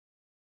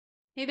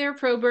Hey there,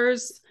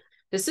 probers.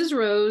 This is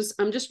Rose.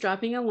 I'm just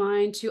dropping a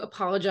line to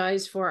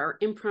apologize for our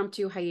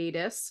impromptu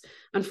hiatus.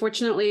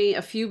 Unfortunately,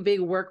 a few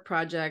big work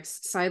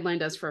projects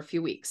sidelined us for a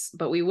few weeks,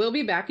 but we will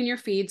be back in your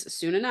feeds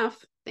soon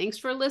enough. Thanks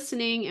for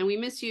listening, and we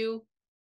miss you.